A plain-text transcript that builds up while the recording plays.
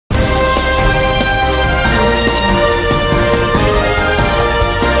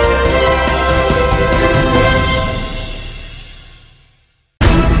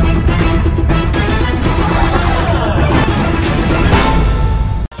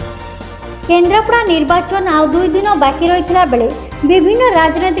केन्द्रापड़ा निर्वाचन आउ 2 दिन बाकी रही बेले विभिन्न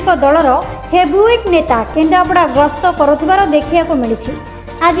राजनैतिक दलर हेवीवेट नेता केन्द्रापड़ा गस्त करुथिबार देखिया मिली।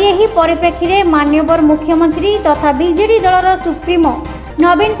 आज यही परिप्रेक्षी में माननीय मुख्यमंत्री तथा बीजेडी दलर सुप्रीमो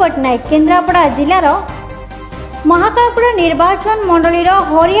नवीन पट्टनायक केन्द्रापड़ा जिलार महाकालपुर निर्वाचन मंडलीर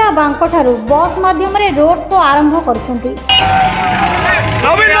हरिया बांक ठारू बस माध्यम रोड शो आरंभ करछंती।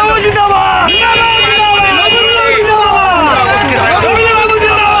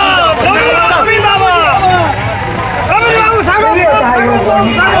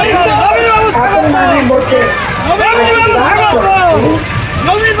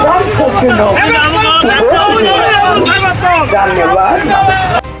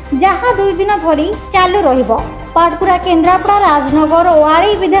 जहाँ 2 दिन धरी चालू रहिबो पाटकुरा केन्द्रापड़ा राजनगर और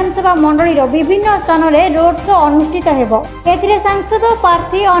आली विधानसभा मंडलीर विभिन्न स्थान में रोड शो अनुष्ठित हेबो। एथिरे सांसद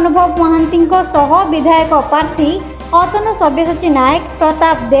प्रार्थी अनुभव महांतीको सह विधायक प्रार्थी अतनु सब्यसाची नायक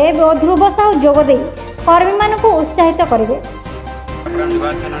प्रताप देव और ध्रुव साहू जोगदे कर्मी मानक उत्साहित करेंगे।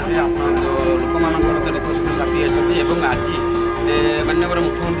 माननीय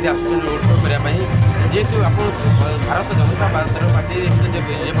मुख्यमंत्री आसुन रोड शो करने जेहेतु आप भारत जनता पार्टी ये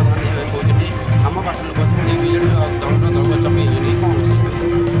कहते आम पार्टी लोक दल चपे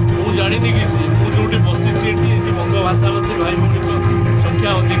मुझे जानी कि मुझे बसी बंग भाषाभाषी भाई भूमि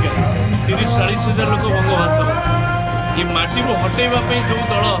संख्या अधिक 30-40 हजार लोक बंग भाषाभाषी ये माटी को हटेवाई जो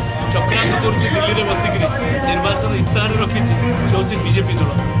दल चक्रांत कर दिल्ली में बसिक निर्वाचन इस्ताहार रखी से हूँ बीजेपी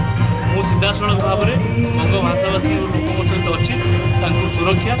दल। मु सीधासलख भाव में बंग भाषाभाषी लोक सहित अच्छी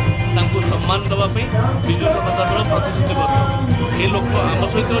सुरक्षा सम्मान देवाई विजु जनता दल प्रतिश्रुतिबद्ध। ये लोक आम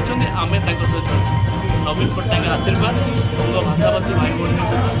सहित अच्छा आम सहित अच्छे नवीन पट्टनायक आशीर्वाद बंग भाषाभाषी भाई भूमि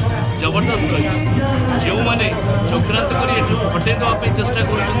सहित जबरदस्त रही जो मैंने चक्रांत कर हटे देवाई चेष्टा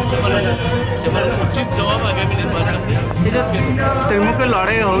कर उचित जवाब आगामी निर्वाचन त्रिमुखी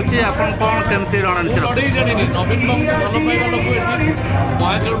लड़ाई होती रणनीति लड़ाई जानी नवीन बाबू भल पाइबा लोक ये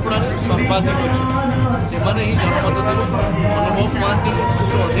महाकालपुर सर्वाधिक अच्छे से ही जनमत देव अनुभव महांती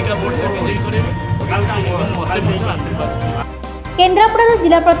अधिका भोट विजयी करेंगे मत आशीर्वाद। केन्द्रापड़ा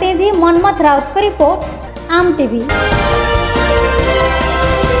जिला प्रतिनिधि मनमथ राउत को रिपोर्ट आमटीवी।